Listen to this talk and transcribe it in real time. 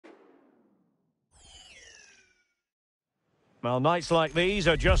Well, nights like these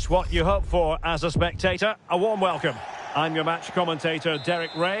are just what you hope for as a spectator. A warm welcome. I'm your match commentator, Derek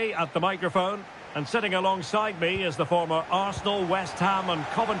Ray, at the microphone. And sitting alongside me is the former Arsenal, West Ham and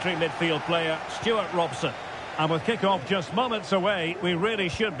Coventry midfield player, Stuart Robson. And with kick-off just moments away, we really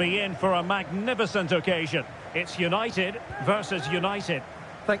should be in for a magnificent occasion. It's United versus United.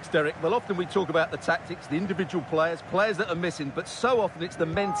 Thanks, Derek. Well, often we talk about the tactics, the individual players that are missing, but so often it's the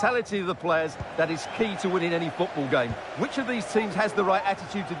mentality of the players that is key to winning any football game. Which of these teams has the right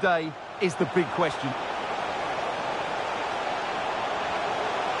attitude today is the big question.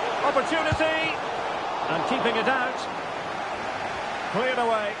 Opportunity, and keeping it out. Cleared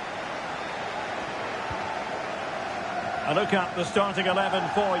away. A look at the starting 11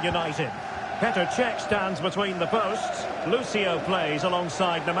 for United. Petr Cech stands between the posts. Lucio plays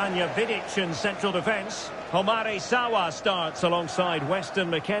alongside Nemanja Vidic in central defence. Homare Sawa starts alongside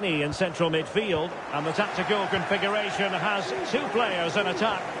Weston McKennie in central midfield. And the tactical configuration has two players in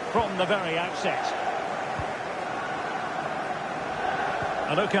attack from the very outset.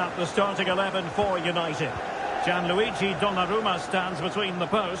 A look at the starting 11 for United. Gianluigi Donnarumma stands between the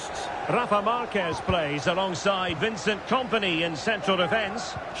posts. Rafa Marquez plays alongside Vincent Kompany in central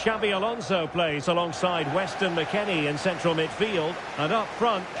defence. Xabi Alonso plays alongside Weston McKennie in central midfield. And up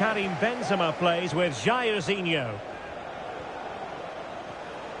front, Karim Benzema plays with Jairzinho.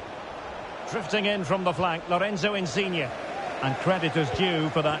 Drifting in from the flank, Lorenzo Insigne. And credit is due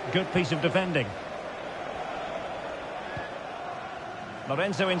for that good piece of defending.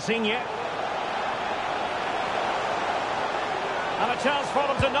 Lorenzo Insigne. And a chance for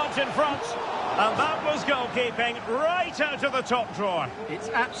them to nudge in front. And that was goalkeeping right out of the top drawer. It's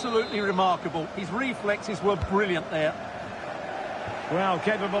absolutely remarkable. His reflexes were brilliant there. Well,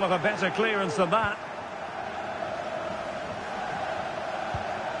 capable of a better clearance than that.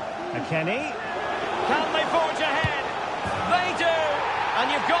 McKennie. Can they forge ahead? They do.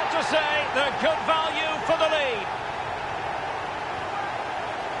 And you've got to say they're good value for the lead.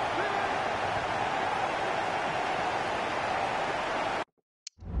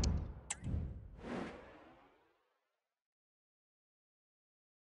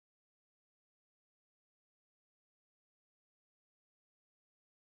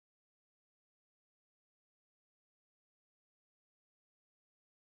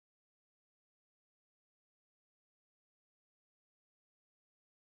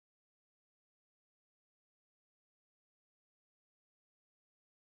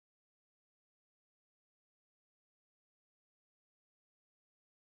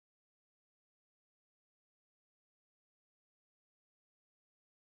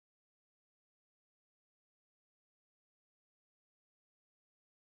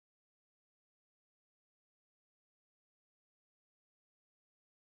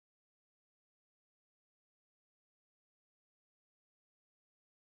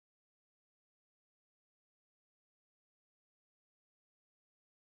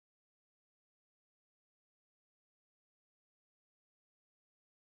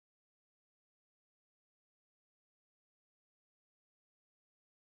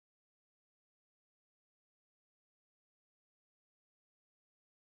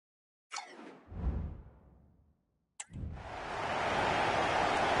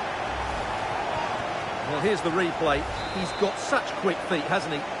 Well, here's the replay. He's got such quick feet,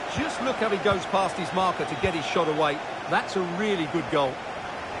 hasn't he? Just look how he goes past his marker to get his shot away. That's a really good goal.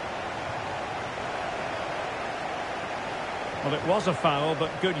 Well, it was a foul,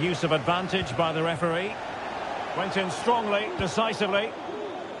 but good use of advantage by the referee. Went in strongly, decisively.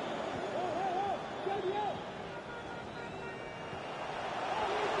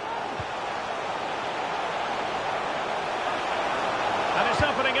 And it's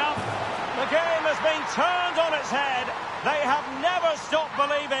opening up. The game has been turned on its head. They have never stopped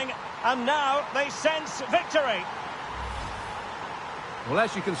believing, and now they sense victory. Well,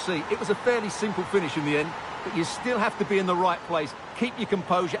 as you can see, it was a fairly simple finish in the end, but you still have to be in the right place, keep your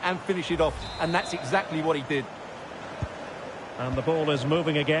composure and finish it off, and that's exactly what he did. And the ball is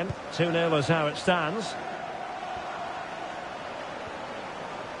moving again. 2-0 is how it stands.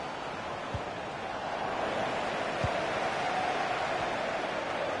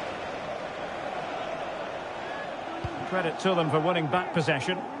 Credit to them for winning back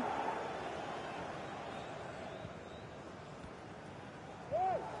possession.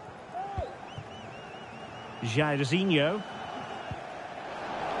 Jairzinho.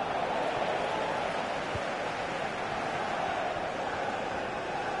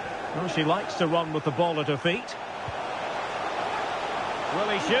 Well, she likes to run with the ball at her feet. Will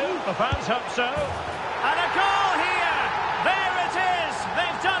he shoot? The fans hope so. And a goal here! There it is!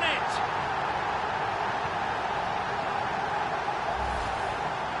 They've done it!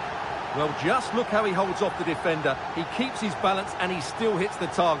 Well, just look how he holds off the defender. He keeps his balance and he still hits the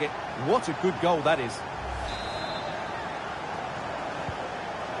target. What a good goal that is.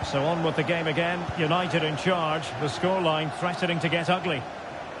 So on with the game again. United in charge. The scoreline threatening to get ugly.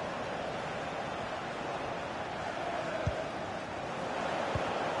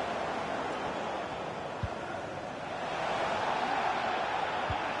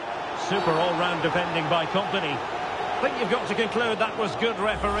 Super all-round defending by Company. I think you've got to conclude that was good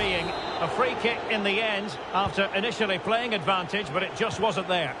refereeing. A free kick in the end after initially playing advantage, but it just wasn't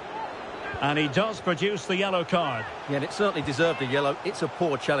there. And he does produce the yellow card. Yeah, and it certainly deserved a yellow. It's a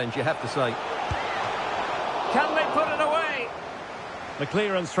poor challenge, you have to say. Can they put it away? The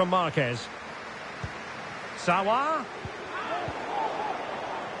clearance from Marquez. Sawa.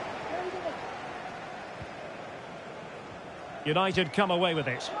 United come away with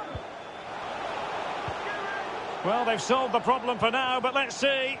it. Well, they've solved the problem for now, but let's see.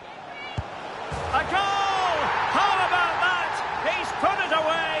 A goal! How about that? He's put it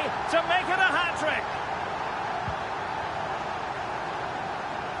away to make it a hat-trick.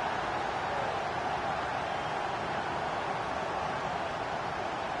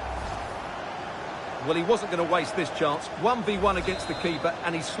 Well, he wasn't going to waste this chance. 1v1 against the keeper,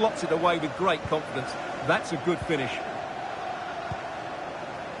 and he slots it away with great confidence. That's a good finish.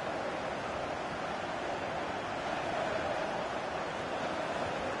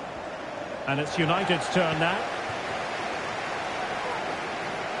 And it's United's turn now.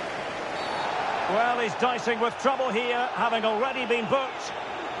 Well, he's dicing with trouble here, having already been booked.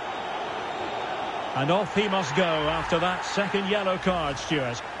 And off he must go after that second yellow card,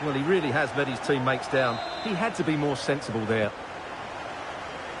 Stuart. Well, he really has let his teammates down. He had to be more sensible there.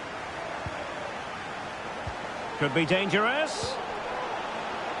 Could be dangerous.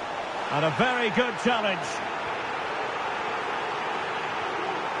 And a very good challenge.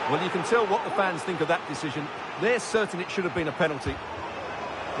 Well, you can tell what the fans think of that decision. They're certain it should have been a penalty.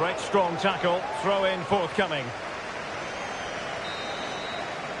 Great strong tackle, throw in forthcoming.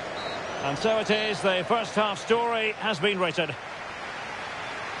 And so it is, the first half story has been written.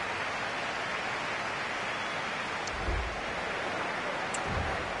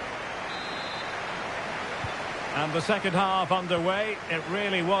 And the second half underway. It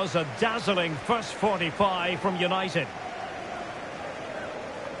really was a dazzling first 45 from United.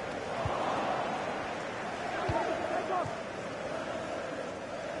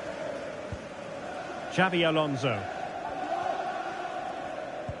 Xabi Alonso.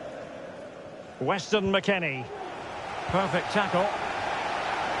 Weston McKennie. Perfect tackle.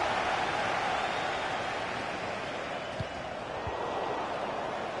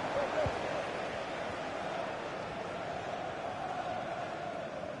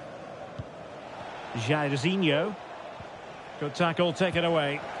 Jairzinho. Good tackle, taken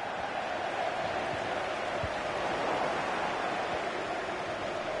away.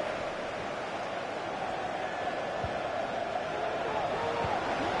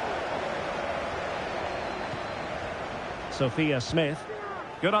 Sophia Smith.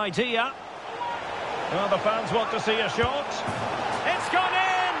 Good idea. Well, the fans want to see a shot. It's gone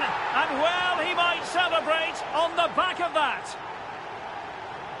in! And, well, he might celebrate on the back of that.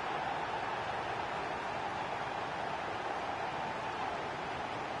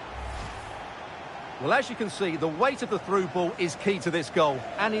 Well, as you can see, the weight of the through ball is key to this goal.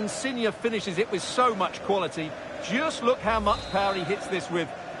 And Insigne finishes it with so much quality. Just look how much power he hits this with.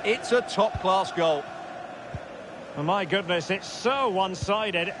 It's a top-class goal. Oh, my goodness, it's so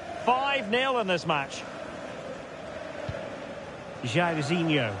one-sided. 5-0 in this match.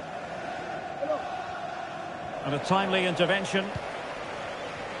 Jairzinho. And a timely intervention.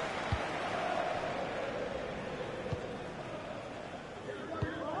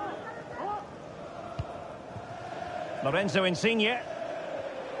 Lorenzo Insigne.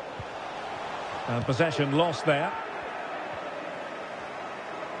 And possession lost there.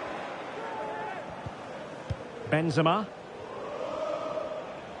 Benzema.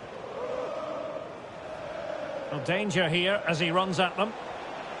 Well, danger here as he runs at them.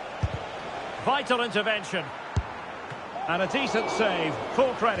 Vital intervention. And a decent save.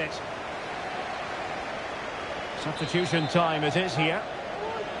 Full credit. Substitution time it is here.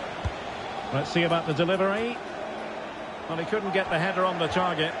 Let's see about the delivery. Well, he couldn't get the header on the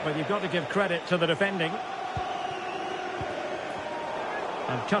target, but you've got to give credit to the defending.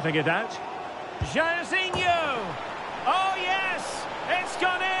 And cutting it out. Jairzinho! Oh, yes! It's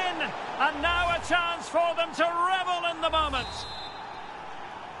gone in! And now a chance for them to revel in the moment.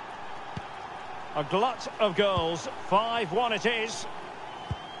 A glut of goals. 5-1 it is.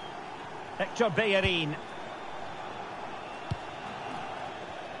 Hector Bellerin.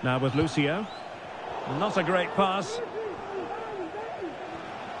 Now with Lucio. Not a great pass.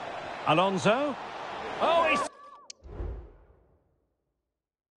 Alonso. Oh, he's...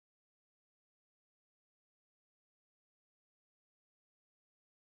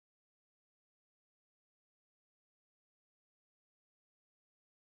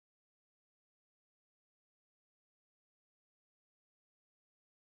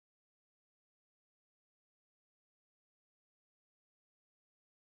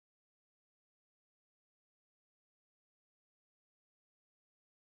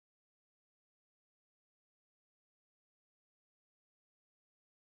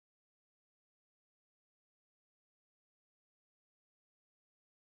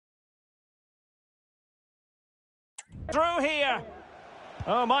 through here.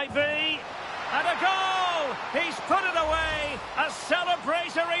 Oh, might be. And a goal! He's put it away. A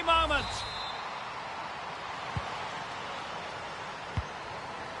celebratory moment.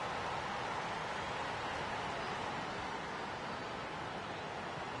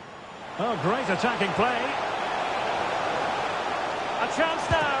 Oh, great attacking play. A chance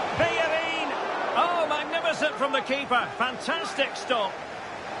now. Bellerin. Oh, magnificent from the keeper. Fantastic stop.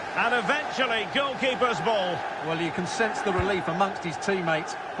 And eventually, goalkeeper's ball. Well, you can sense the relief amongst his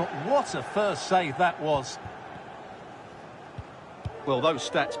teammates, but what a first save that was. Well, those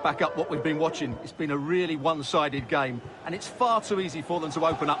stats back up what we've been watching. It's been a really one-sided game, and it's far too easy for them to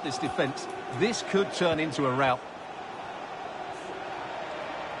open up this defence. This could turn into a rout.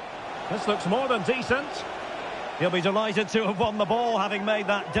 This looks more than decent. He'll be delighted to have won the ball, having made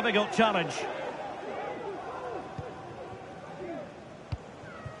that difficult challenge.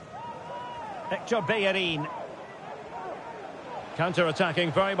 Hector Bellerin.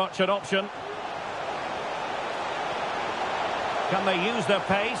 Counter-attacking, very much an option. Can they use their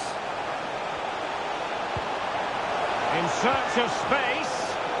pace? In search of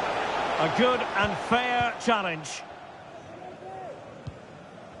space. A good and fair challenge.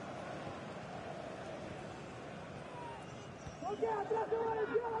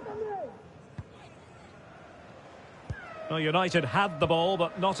 Well, United had the ball,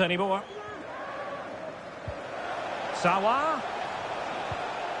 but not anymore. Sawa.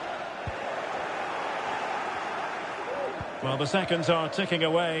 Well, the seconds are ticking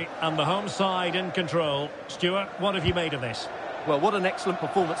away, and the home side in control. Stuart, what have you made of this? Well, what an excellent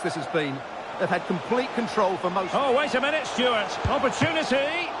performance this has been. They've had complete control for most... Oh, wait a minute, Stuart.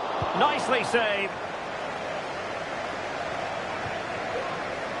 Opportunity. Nicely saved.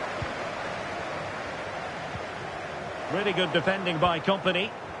 Really good defending by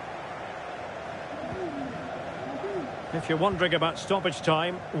Company. If you're wondering about stoppage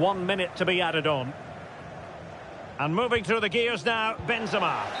time, 1 minute to be added on. And moving through the gears now,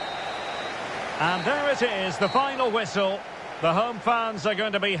 Benzema. And there it is, the final whistle. The home fans are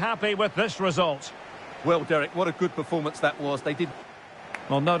going to be happy with this result. Well, Derek, what a good performance that was. They did...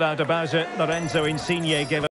 Well, no doubt about it, Lorenzo Insigne gave